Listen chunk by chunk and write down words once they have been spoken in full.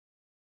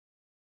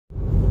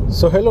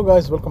So hello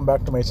guys, welcome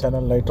back to my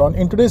channel Knightron.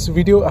 In today's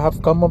video I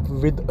have come up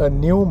with a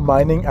new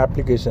mining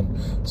application.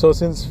 So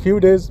since few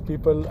days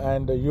people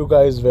and you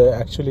guys were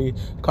actually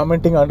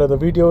commenting under the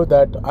video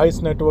that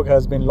ICE network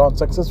has been launched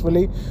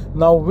successfully.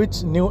 Now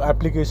which new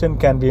application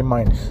can be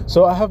mined?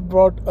 So I have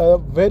brought a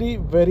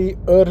very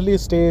early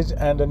stage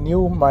and a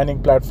new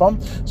mining platform.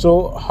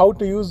 So how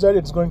to use that?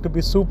 It's going to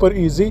be super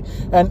easy,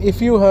 and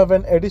if you have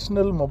an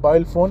additional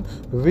mobile phone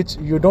which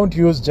you don't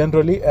use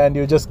generally and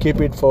you just keep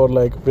it for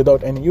like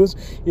without any use,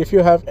 if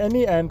you have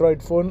any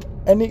Android phone,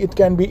 it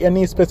can be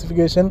any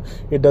specification,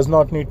 it does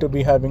not need to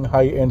be having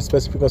high-end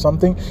specific or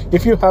something.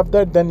 If you have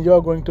that, then you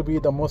are going to be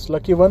the most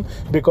lucky one,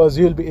 because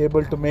you'll be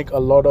able to make a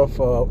lot of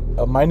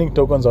mining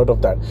tokens out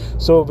of that.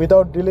 So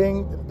without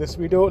delaying this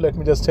video, let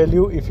me just tell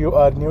you, if you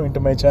are new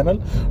into my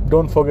channel,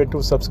 don't forget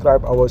to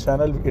subscribe our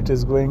channel. It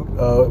is going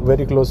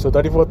very close to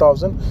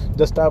 34,000.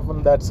 Just tap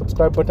on that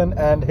subscribe button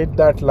and hit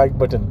that like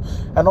button.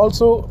 And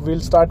also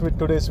we'll start with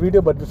today's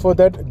video, but before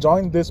that,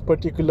 join this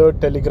particular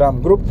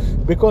Telegram group,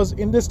 because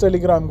in this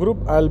Telegram group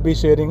I'll be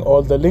sharing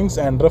all the links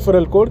and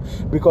referral code,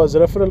 because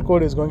referral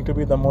code is going to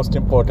be the most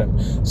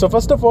important. So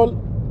first of all,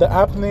 the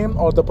app name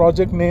or the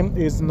project name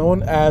is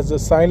known as a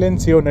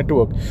Silencio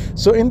network.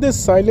 So in this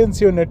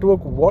Silencio network,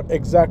 what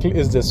exactly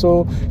is this?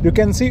 So you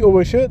can see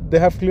over here, they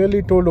have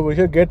clearly told over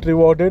here, get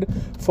rewarded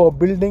for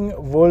building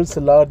world's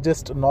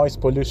largest noise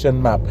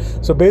pollution map.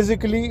 So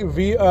basically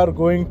we are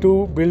going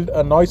to build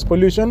a noise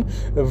pollution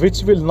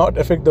which will not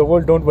affect the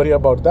world. Don't worry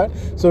about that.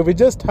 So we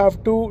just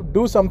have to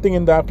do something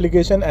in the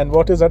application, and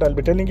what is that I'll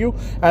be telling you,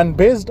 and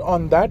based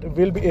on that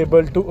we'll be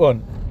able to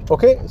earn.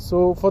 Okay,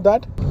 so for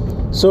that,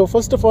 so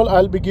first of all,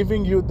 I'll be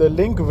giving you the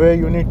link where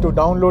you need to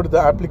download the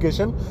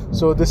application.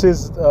 So this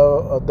is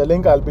the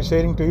link I'll be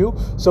sharing to you.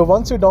 So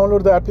once you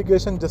download the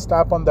application, just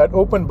tap on that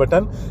open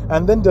button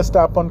and then just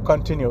tap on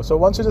continue. So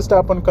once you just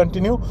tap on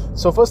continue,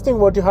 so first thing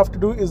what you have to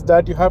do is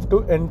that you have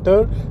to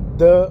enter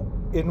the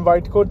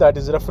invite code, that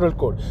is referral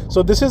code.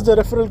 So this is the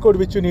referral code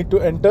which you need to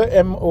enter,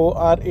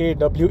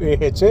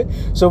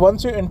 MORAWAHA. So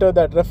once you enter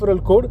that referral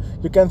code,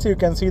 you can see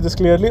this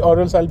clearly, or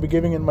else I'll be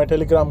giving in my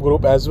Telegram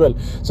group as well.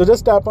 So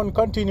just tap on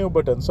continue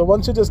button. So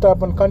once you just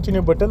tap on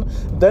continue button,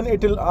 then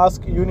it will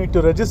ask you need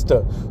to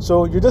register.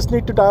 So you just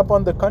need to tap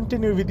on the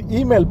continue with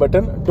email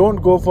button. Don't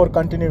go for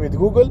continue with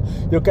Google,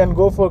 you can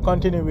go for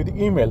continue with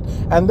email,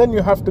 and then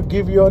you have to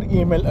give your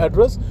email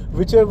address,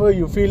 whichever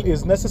you feel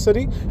is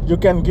necessary. You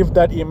can give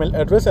that email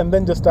address and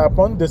then just tap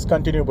on this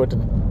continue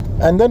button.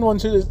 And then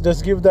once you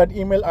just give that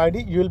email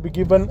ID, you will be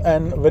given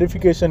an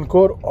verification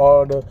code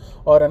or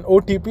an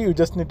OTP. You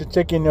just need to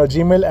check in your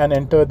Gmail and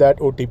enter that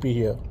OTP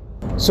here.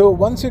 So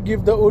once you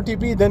give the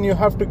OTP, then you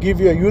have to give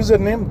your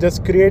username.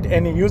 Just create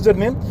any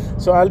username.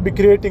 So I'll be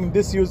creating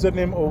this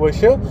username over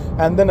here,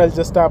 and then I'll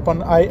just tap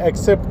on I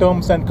accept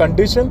terms and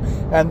condition,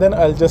 and then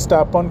I'll just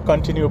tap on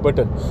continue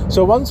button.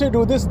 So once you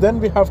do this, then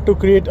we have to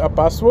create a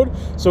password.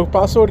 So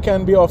password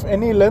can be of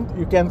any length.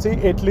 You can see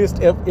at least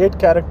 8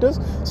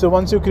 characters. So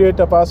once you create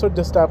a password,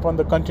 just tap on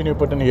the continue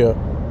button here.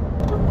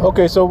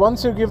 Okay, so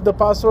once you give the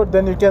password,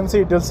 then you can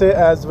see it will say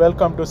as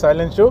welcome to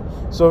Silencio.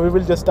 So we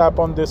will just tap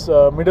on this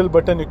middle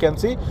button, you can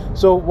see.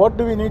 So what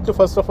do we need to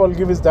first of all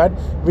give is that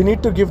we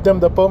need to give them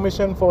the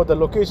permission for the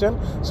location.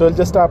 So we'll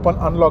just tap on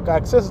unlock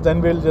access, then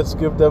we'll just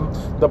give them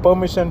the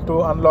permission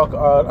to unlock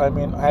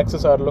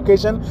access our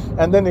location,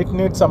 and then it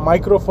needs some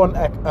microphone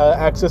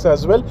access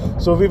as well.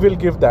 So we will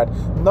give that.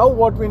 Now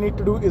what we need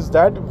to do is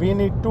that we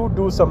need to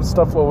do some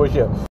stuff over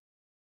here.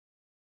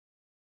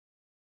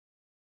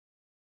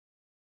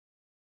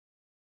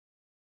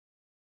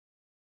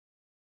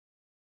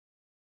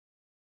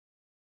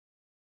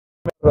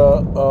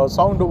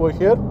 Sound over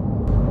here.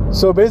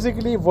 So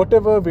basically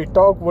whatever we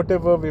talk,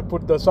 whatever we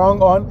put the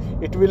song on,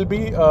 it will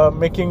be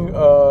making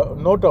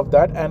note of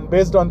that, and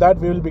based on that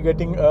we will be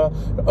getting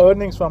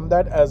earnings from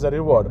that as a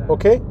reward.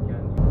 Okay,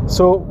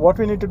 so what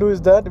we need to do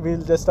is that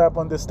we'll just tap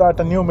on this start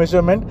a new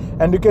measurement,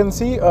 and you can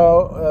see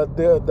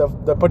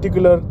the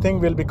particular thing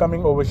will be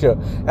coming over here,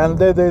 and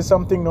there is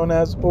something known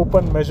as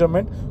open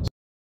measurement.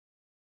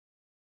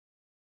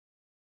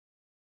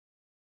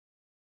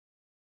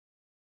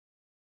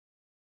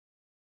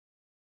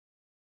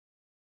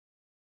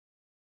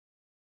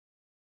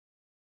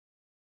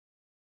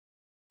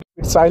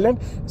 It's silent.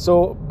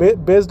 So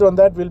based on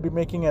that we'll be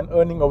making an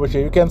earning over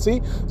here, you can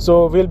see.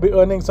 So we'll be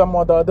earning some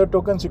of the other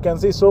tokens. You can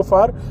see so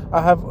far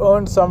I have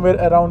earned somewhere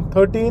around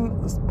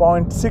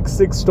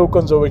 13.66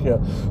 tokens over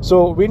here.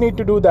 So we need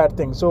to do that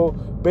thing. So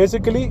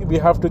basically we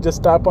have to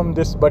just tap on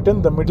this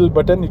button, the middle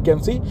button, you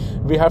can see.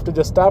 We have to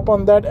just tap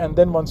on that, and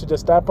then once you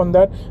just tap on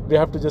that, we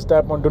have to just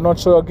tap on do not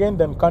show again,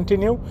 then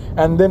continue,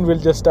 and then we'll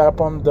just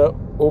tap on the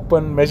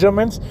open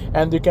measurements,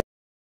 and you can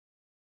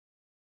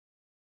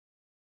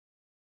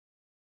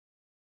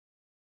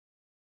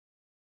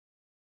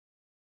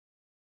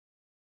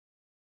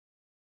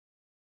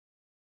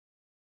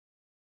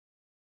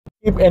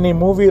keep any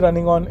movie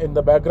running on in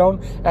the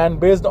background, and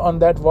based on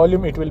that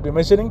volume it will be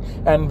measuring,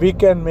 and we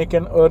can make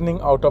an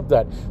earning out of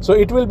that. So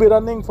it will be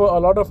running for a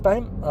lot of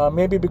time,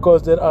 maybe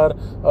because there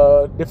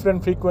are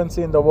different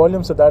frequency in the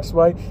volume, so that's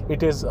why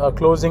it is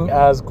closing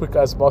as quick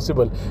as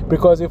possible.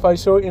 Because if I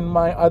show in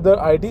my other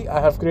ID,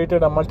 I have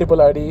created a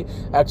multiple ID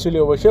actually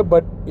over here,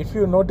 but if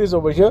you notice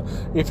over here,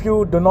 if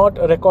you do not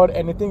record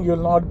anything,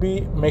 you'll not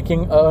be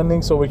making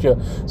earnings over here.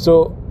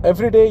 So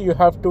every day you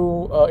have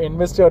to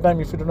invest your time.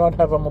 If you do not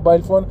have a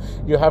mobile phone,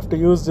 you have to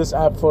use this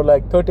app for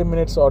like 30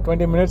 minutes or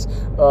 20 minutes.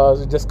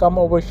 Just come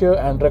over here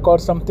and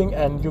record something,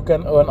 and you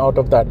can earn out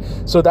of that.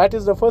 So that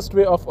is the first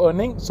way of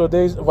earning. So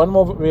there is one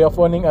more way of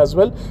earning as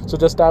well. So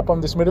just tap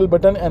on this middle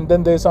button, and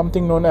then there is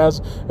something known as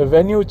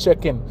venue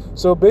check-in.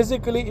 So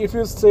basically, if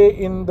you stay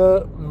in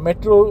the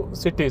metro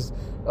cities,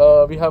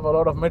 we have a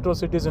lot of metro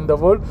cities in the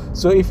world.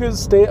 So if you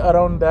stay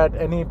around that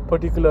any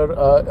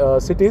particular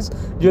cities,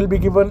 you'll be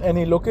given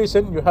any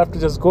location. You have to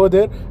just go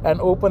there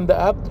and open the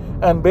app,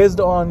 and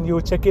based on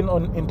you check in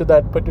on into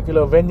that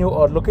particular venue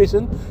or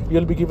location,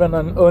 you'll be given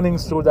an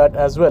earnings through that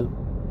as well.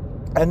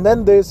 And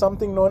then there is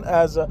something known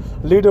as a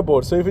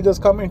leaderboard. So if you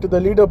just come into the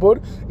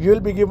leaderboard, you will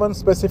be given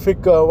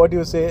specific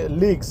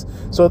leagues.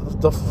 So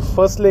the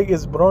first league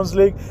is bronze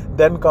league,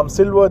 then comes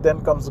silver,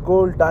 then comes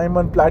gold,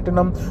 diamond,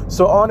 platinum,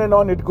 so on and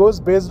on it goes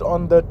based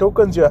on the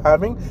tokens you're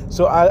having.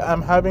 So I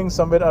am having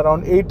somewhere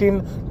around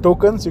 18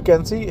 tokens. You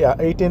can see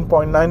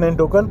 18.99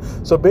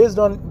 token. So based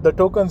on the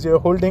tokens you're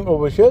holding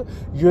over here,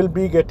 you'll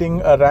be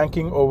getting a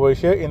ranking over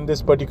here in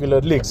this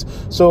particular leagues.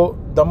 So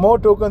the more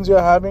tokens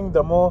you're having,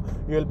 the more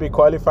you'll be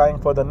qualifying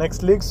for the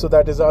next league. So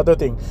that is the other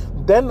thing.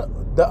 Then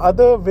the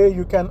other way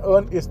you can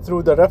earn is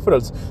through the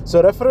referrals.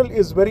 So referral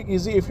is very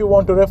easy. If you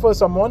want to refer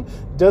someone,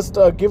 just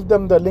give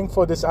them the link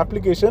for this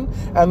application,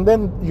 and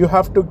then you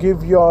have to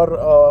give your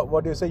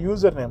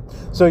username.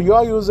 So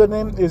your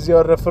username is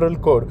your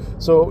referral code.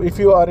 So if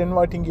you are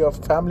inviting your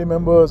family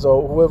members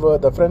or whoever,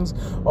 the friends,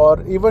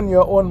 or even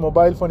your own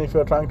mobile phone, if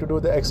you're trying to do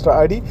the extra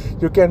ID,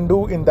 you can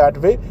do in that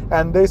way.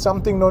 And there's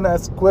something known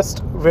as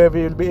quest, where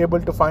we will be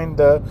able to find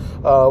the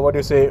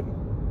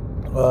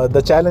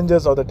the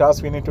challenges or the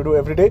tasks we need to do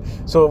every day.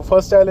 So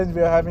first challenge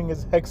we are having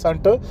is Hex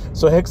Hunter.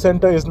 So Hex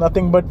Hunter is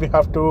nothing but we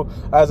have to,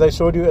 as I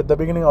showed you at the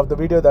beginning of the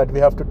video, that we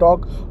have to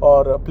talk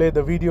or play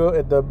the video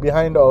at the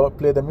behind or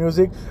play the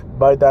music.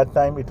 By that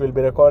time it will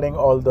be recording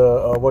all the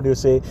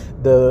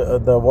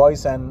the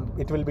voice, and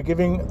it will be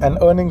giving an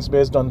earnings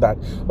based on that.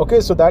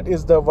 Okay, so that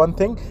is the one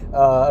thing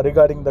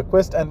regarding the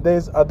quest. And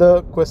there's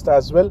other quest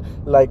as well,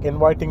 like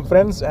inviting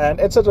friends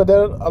and etc. There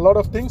are a lot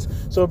of things.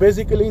 So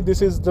basically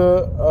this is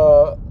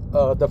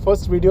the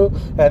first video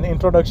and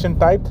introduction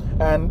type,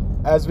 and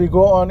as we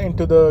go on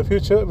into the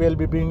future, we'll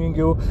be bringing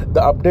you the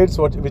updates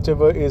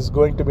whichever is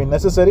going to be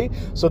necessary.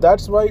 So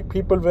that's why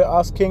people were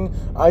asking,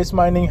 ice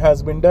mining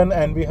has been done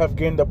and we have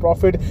gained the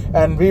profit,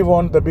 and we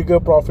want the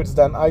bigger profits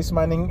than ice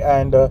mining,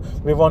 and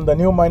we want the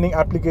new mining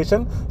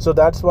application. So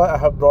that's why I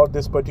have brought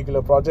this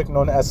particular project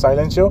known as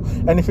Silencio.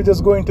 And if you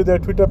just go into their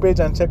Twitter page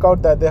and check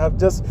out that they have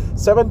just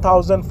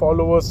 7,000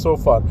 followers so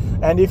far.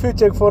 And if you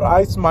check for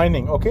ice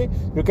mining, okay,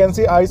 you can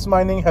see ice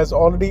mining has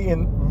already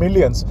in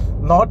millions,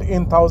 not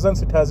in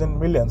thousands, it has in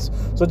millions.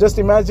 So just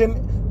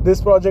imagine, this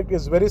project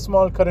is very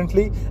small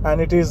currently, and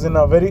it is in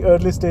a very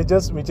early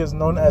stages, which is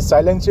known as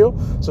Silencio.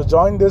 So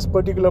join this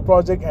particular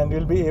project and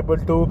you'll be able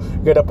to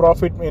get a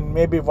profit in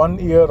maybe 1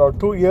 year or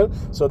 2 years.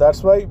 So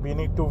that's why we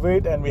need to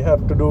wait, and we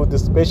have to do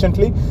this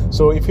patiently.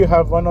 So if you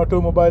have 1 or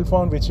 2 mobile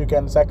phone which you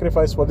can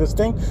sacrifice for this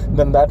thing,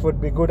 then that would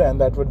be good,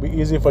 and that would be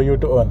easy for you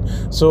to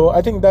earn. So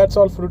I think that's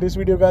all for this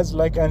video, guys.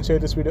 Like and share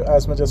this video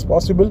as much as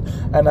possible,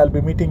 and I'll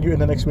be meeting you in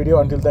the next video.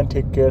 Until then,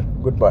 take care.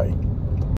 Goodbye.